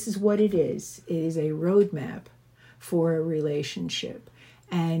this is what it is. It is a roadmap for a relationship.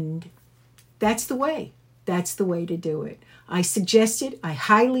 And that's the way. That's the way to do it. I suggest it. I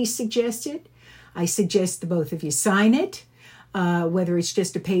highly suggest it. I suggest the both of you sign it. Whether it's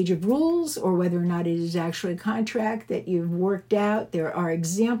just a page of rules or whether or not it is actually a contract that you've worked out. There are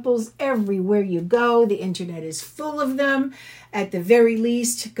examples everywhere you go. The internet is full of them. At the very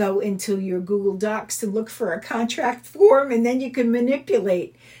least, go into your Google Docs and look for a contract form, and then you can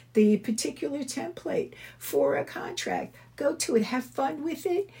manipulate the particular template for a contract. Go to it. Have fun with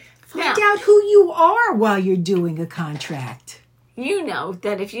it. Find out who you are while you're doing a contract. You know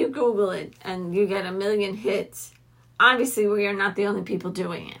that if you Google it and you get 1 million hits, obviously, we are not the only people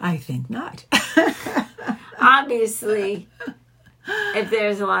doing it. I think not. Obviously, if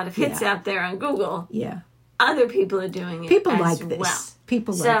there's a lot of hits out there on Google, other people are doing it People as like this. well.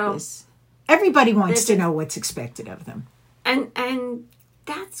 People like this. Everybody wants to know what's expected of them. And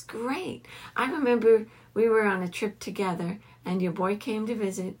that's great. I remember we were on a trip together, and your boy came to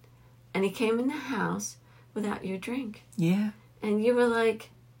visit, and he came in the house without your drink. Yeah. And you were like,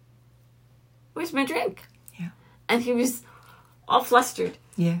 where's my drink? And he was all flustered.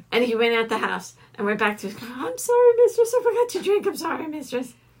 Yeah. And he went out the house and went back to his car. I'm sorry, mistress. I forgot your drink. I'm sorry,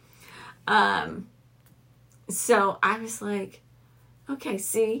 mistress. So I was like, okay,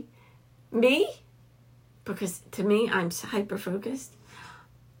 see, me, because to me, I'm hyper-focused.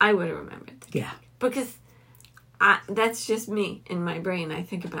 I would have remembered the drink. Because that's just me in my brain. I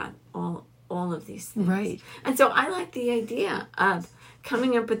think about all of these things. Right. And so I like the idea of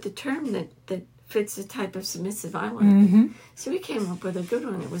coming up with the term that fits the type of submissive I want. Mm-hmm. So we came up with a good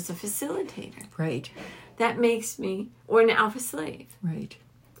one. It was a facilitator. Right. That makes me, or an alpha slave. Right.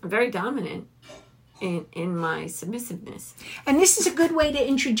 I'm very dominant in my submissiveness. And this is a good way to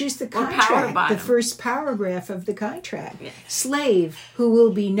introduce the contract, the first paragraph of the contract. Yes. Slave who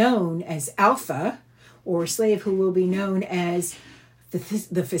will be known as alpha, or slave who will be known as the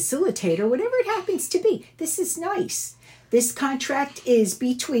facilitator, whatever it happens to be. This is nice. This contract is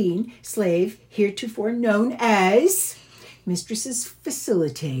between slave, heretofore known as mistress's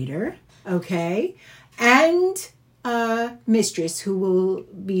facilitator, okay, and mistress who will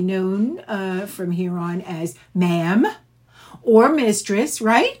be known from here on as ma'am or mistress,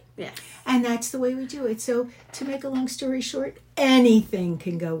 right? Yes. And that's the way we do it. So to make a long story short, anything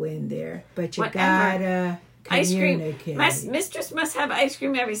can go in there, but you gotta ice cream. communicate. Mistress must have ice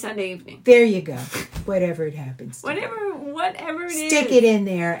cream every Sunday evening. There you go. Whatever it happens to Whatever it is. Stick it in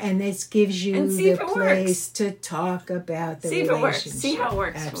there, and this gives you And see the if it place works. to talk about the See if it works. relationship. See how it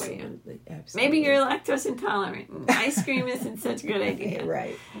works for you. Absolutely. Maybe you're lactose intolerant. And ice cream isn't such a good idea.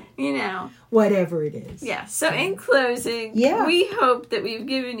 Right. You know. Whatever it is. Yeah. So in closing, we hope that we've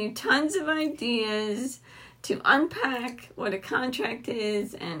given you tons of ideas to unpack what a contract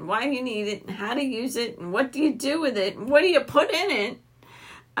is and why you need it and how to use it and what do you do with it and what do you put in it.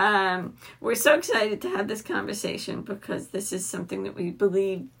 We're so excited to have this conversation because this is something that we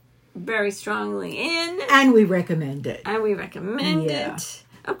believe very strongly in. And we recommend it. And we recommend it.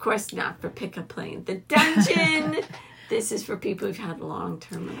 Of course, not for pick-up playing the dungeon. This is for people who've had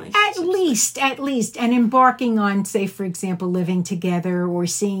long-term relationships. At least. And embarking on, say, for example, living together or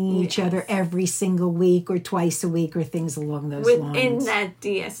seeing each other every single week or twice a week or things along those lines. Within that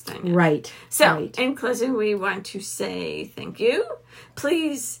DS dynamic. Right. So, in closing, we want to say thank you.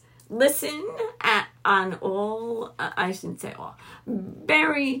 Please listen on all, I shouldn't say all,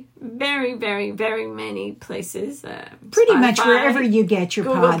 very, very, very, very many places. Pretty Spotify, much wherever you get your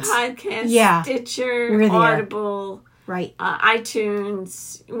Google pods. Podcasts, Stitcher, Audible, right,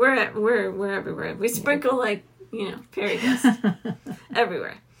 iTunes. We're everywhere. We sprinkle fairy dust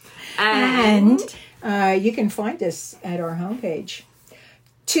everywhere. And you can find us at our homepage.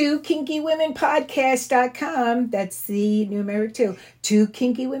 2kinkywomenpodcast.com. That's the numeric 2.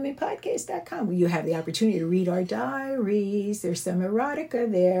 2kinkywomenpodcast.com. You have the opportunity to read our diaries. There's some erotica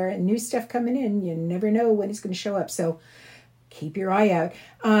there and new stuff coming in. You never know when it's going to show up. So keep your eye out.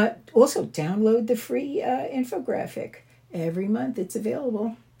 Also, download the free infographic. Every month it's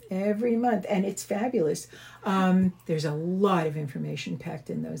available. Every month. And it's fabulous. There's a lot of information packed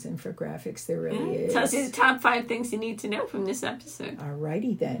in those infographics. There really is. Tells you the top 5 things you need to know from this episode.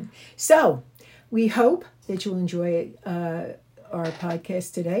 Alrighty then. So we hope that you'll enjoy our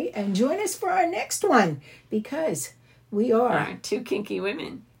podcast today and join us for our next one because we are 2 kinky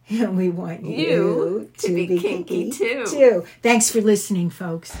women. And we want you to be kinky too. Thanks for listening,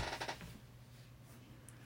 folks.